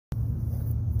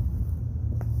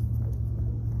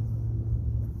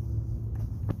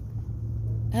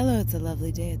Hello, it's a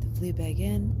lovely day at the Fleabag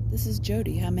Inn. This is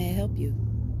Jody. How may I help you?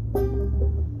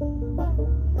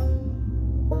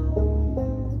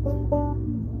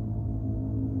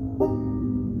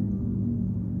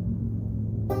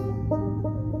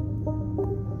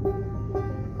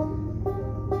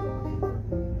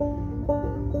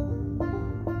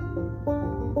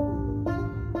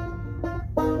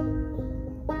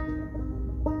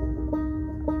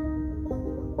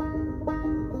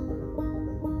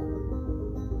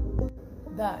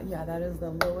 That is the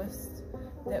lowest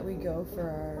that we go for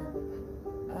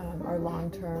our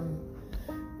long-term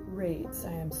rates.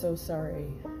 I am so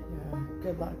sorry. Yeah,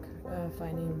 good luck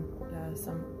finding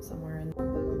somewhere in.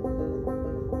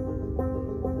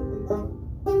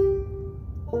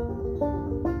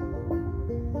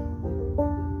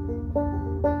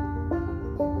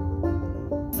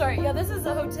 Sorry, yeah, this is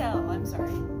a hotel. I'm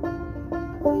sorry.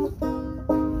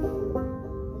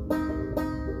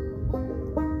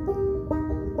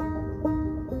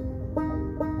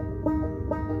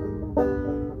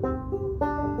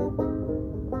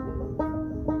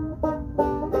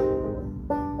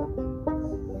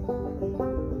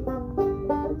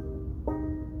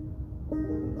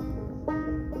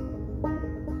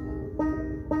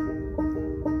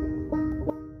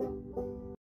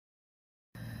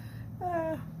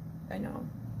 I know.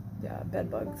 Yeah, bed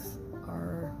bugs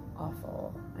are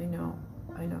awful. I know.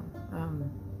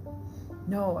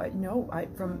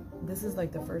 This is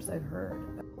like the first I've heard.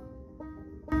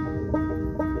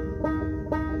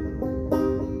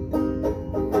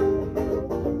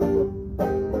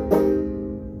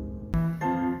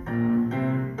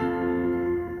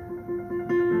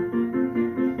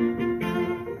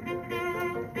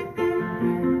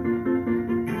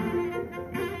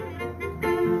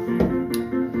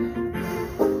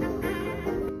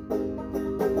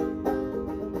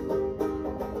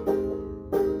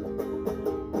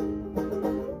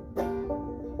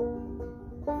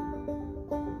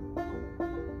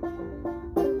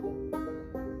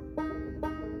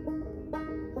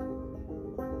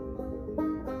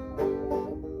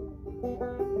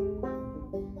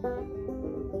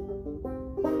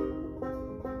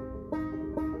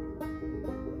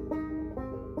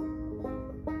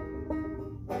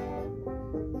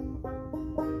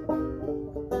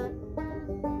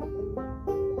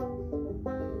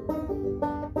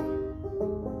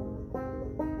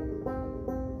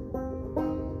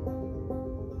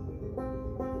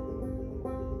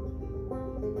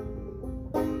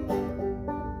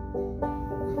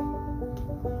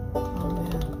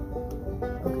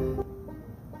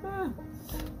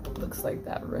 Looks like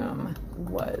that room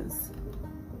was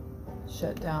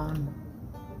shut down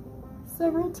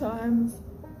several times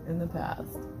in the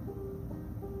past.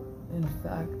 In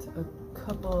fact, a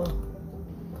couple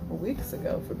weeks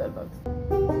ago for bed bugs.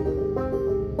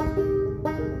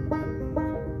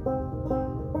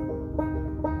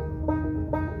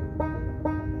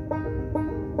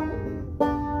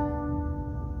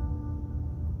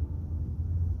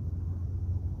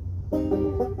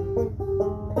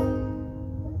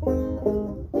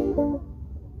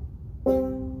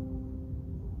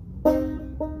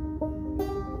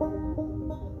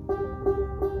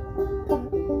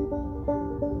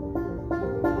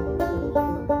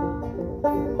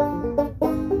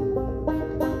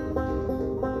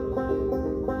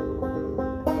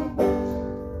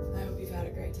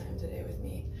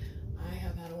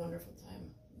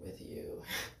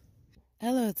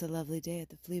 Hello, it's a lovely day at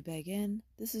the Fleabag Inn.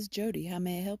 This is Jody. How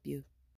may I help you?